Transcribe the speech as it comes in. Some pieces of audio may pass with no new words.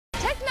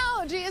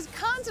Technology is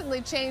constantly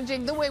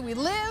changing the way we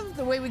live,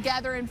 the way we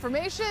gather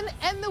information,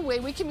 and the way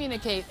we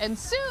communicate. And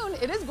soon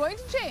it is going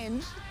to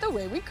change the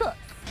way we cook.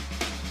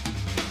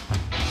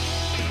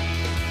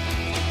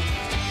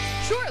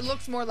 Sure, it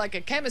looks more like a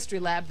chemistry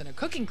lab than a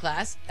cooking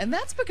class, and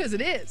that's because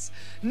it is.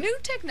 New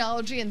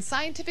technology and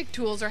scientific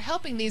tools are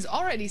helping these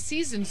already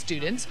seasoned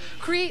students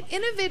create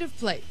innovative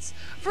plates.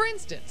 For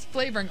instance,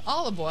 flavoring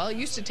olive oil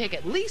used to take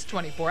at least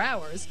 24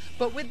 hours,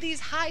 but with these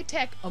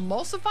high-tech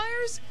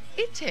emulsifiers,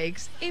 it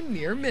takes a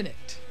mere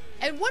minute.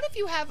 And what if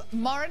you have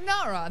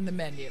marinara on the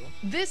menu?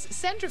 This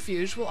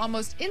centrifuge will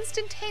almost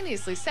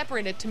instantaneously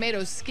separate a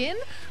tomato's skin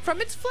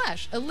from its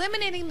flesh,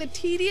 eliminating the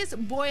tedious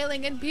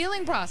boiling and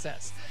peeling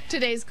process.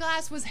 Today's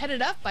class was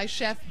headed up by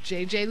Chef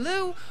J.J.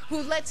 Liu,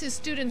 who lets his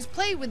students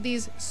play with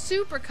these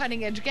super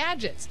cutting-edge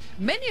gadgets,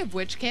 many of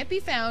which can't be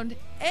found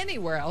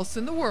anywhere else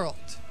in the world.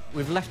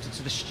 We've left it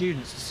to the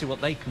students to see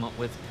what they come up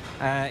with.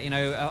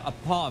 A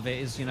part of it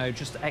is,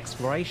 just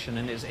exploration,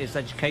 and it's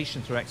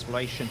education through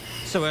exploration.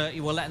 So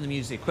we're letting them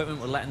use the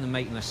equipment, we're letting them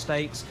make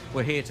mistakes,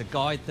 we're here to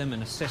guide them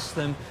and assist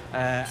them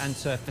and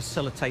to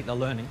facilitate their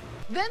learning.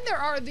 Then there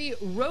are the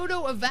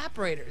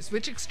roto-evaporators,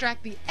 which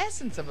extract the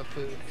essence of a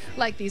food,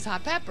 like these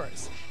hot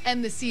peppers,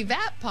 and the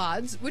CVAP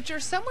pods, which are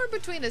somewhere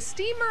between a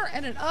steamer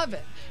and an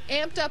oven,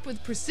 amped up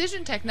with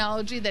precision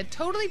technology that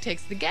totally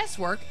takes the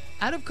guesswork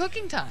out of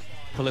cooking time.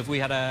 Well, if we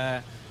had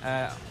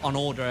on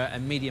order a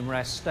medium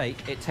rare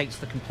steak, it takes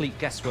the complete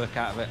guesswork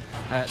out of it.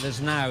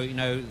 There's now,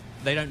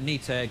 they don't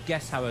need to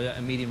guess how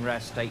a medium rare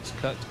steak's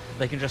cooked.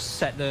 They can just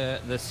set the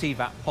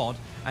CVAP pod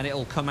and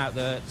it'll come out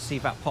the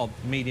CVAP pod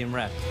medium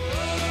rare.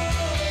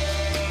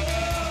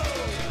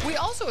 We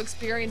also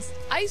experienced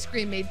ice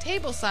cream made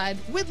tableside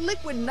with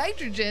liquid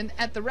nitrogen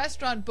at the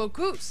restaurant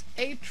Bocuse,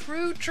 a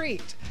true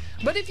treat.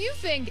 But if you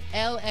think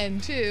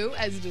LN2,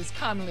 as it is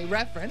commonly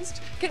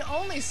referenced, can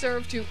only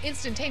serve to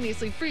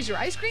instantaneously freeze your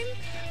ice cream,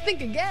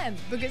 think again,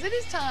 because it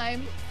is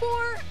time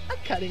for a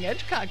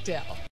cutting-edge cocktail.